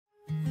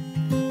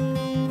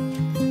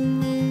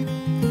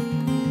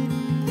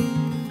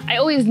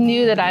always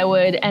knew that I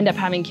would end up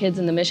having kids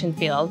in the mission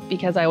field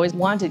because I always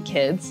wanted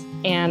kids,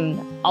 and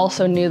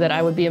also knew that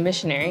I would be a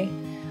missionary.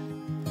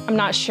 I'm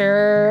not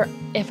sure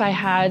if I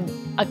had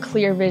a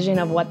clear vision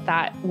of what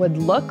that would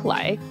look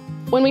like.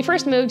 When we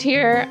first moved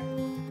here,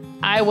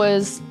 I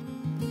was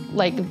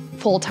like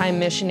full-time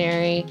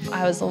missionary.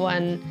 I was the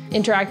one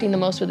interacting the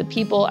most with the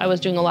people. I was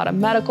doing a lot of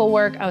medical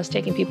work. I was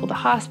taking people to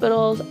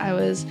hospitals. I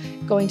was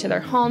going to their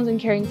homes and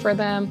caring for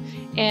them.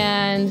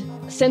 And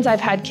since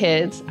I've had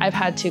kids, I've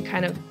had to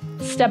kind of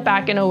step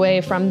back and away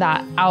from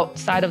that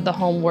outside of the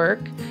home work.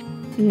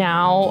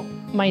 Now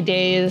my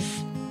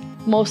days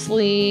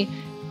mostly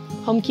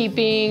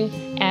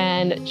homekeeping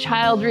and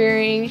child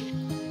rearing,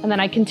 and then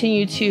I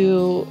continue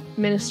to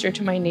minister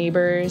to my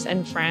neighbors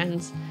and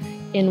friends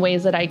in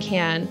ways that I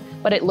can,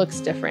 but it looks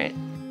different.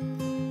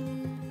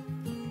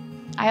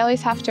 I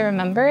always have to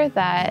remember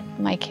that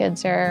my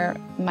kids are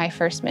my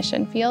first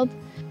mission field,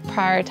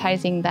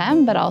 prioritizing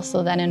them, but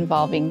also then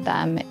involving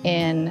them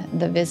in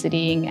the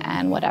visiting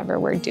and whatever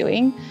we're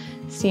doing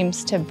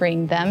seems to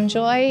bring them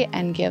joy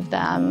and give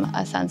them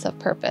a sense of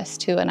purpose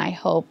too. And I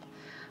hope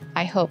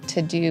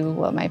to do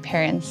what my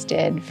parents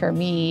did for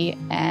me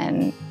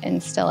and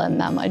instill in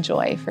them a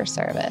joy for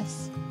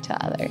service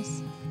to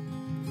others.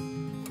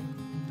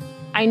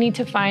 I need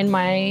to find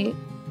my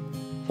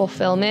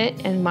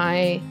fulfillment and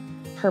my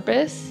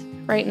purpose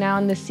right now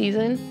in this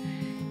season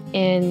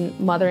in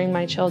mothering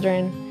my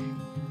children,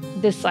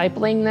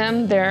 discipling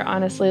them. They're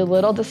honestly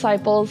little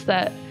disciples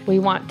that we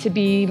want to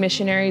be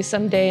missionaries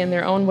someday in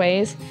their own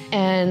ways.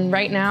 And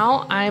right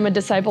now, I'm a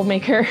disciple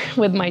maker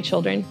with my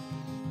children.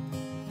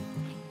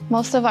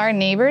 Most of our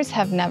neighbors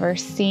have never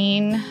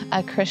seen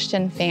a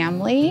Christian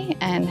family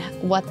and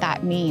what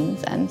that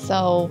means. And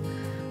so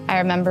I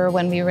remember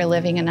when we were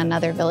living in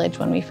another village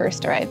when we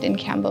first arrived in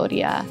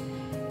Cambodia,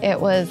 it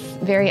was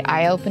very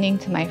eye-opening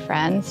to my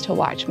friends to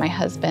watch my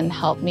husband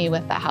help me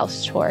with the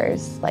house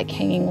chores, like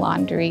hanging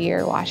laundry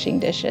or washing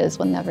dishes.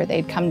 Whenever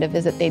they'd come to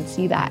visit, they'd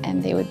see that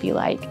and they would be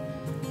like,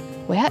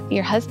 "What,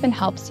 your husband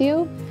helps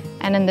you?"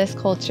 And in this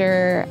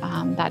culture,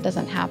 that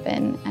doesn't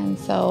happen. And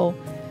so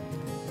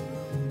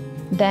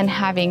then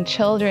having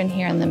children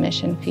here in the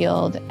mission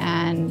field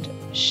and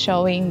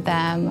showing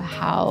them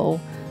how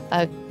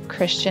a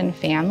Christian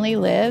family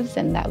lives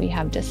and that we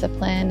have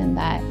discipline and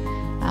that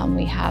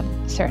we have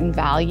certain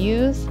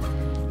values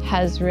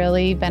has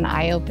really been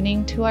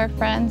eye-opening to our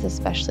friends,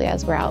 especially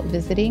as we're out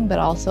visiting, but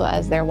also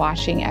as they're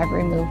watching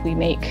every move we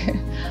make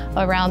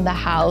around the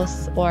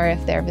house or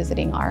if they're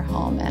visiting our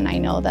home. And I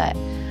know that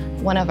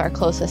one of our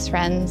closest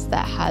friends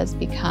that has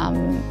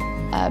become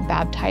a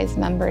baptized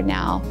member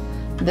now,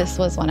 this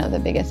was one of the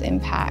biggest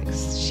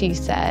impacts, she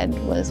said,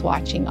 was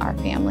watching our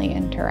family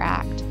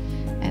interact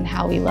and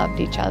how we loved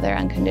each other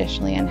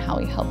unconditionally and how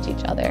we helped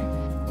each other.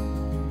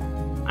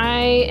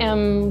 I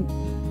am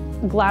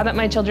glad that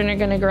my children are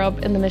going to grow up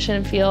in the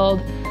mission field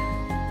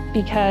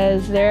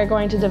because they're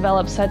going to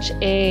develop such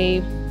a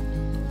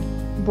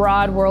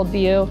broad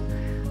worldview.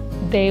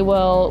 They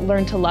will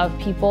learn to love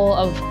people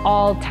of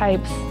all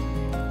types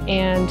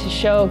and to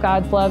show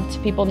God's love to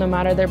people no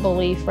matter their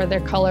belief or their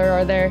color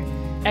or their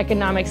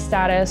economic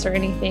status or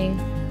anything.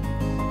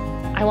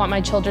 I want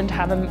my children to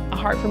have a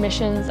heart for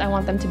missions. I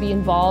want them to be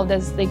involved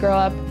as they grow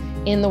up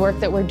in the work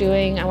that we're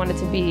doing. I want it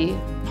to be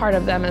part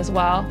of them as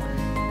well.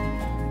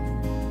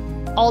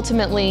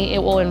 Ultimately,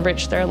 it will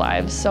enrich their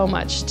lives so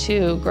much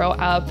to grow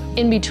up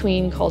in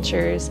between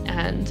cultures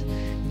and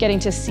getting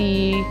to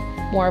see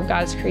more of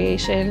God's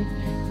creation,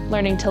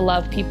 learning to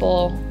love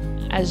people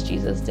as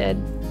Jesus did.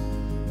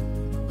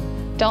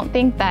 Don't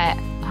think that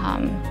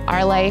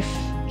our life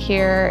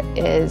here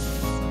is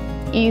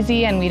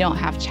easy and we don't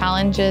have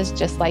challenges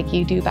just like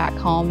you do back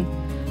home.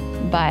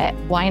 But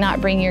why not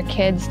bring your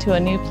kids to a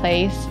new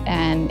place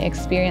and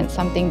experience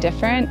something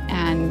different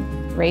and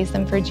raise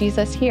them for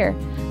Jesus here?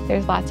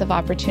 There's lots of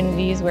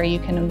opportunities where you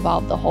can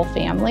involve the whole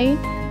family.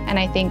 And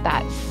I think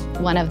that's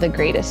one of the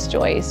greatest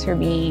joys for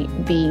me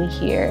being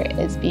here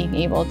is being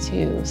able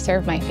to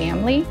serve my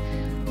family,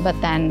 but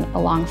then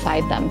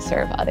alongside them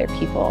serve other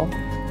people.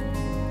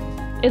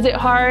 Is it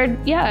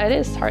hard? Yeah, it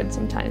is hard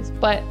sometimes,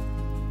 but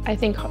I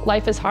think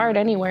life is hard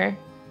anywhere.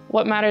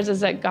 What matters is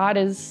that God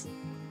is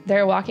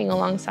there walking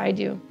alongside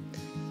you.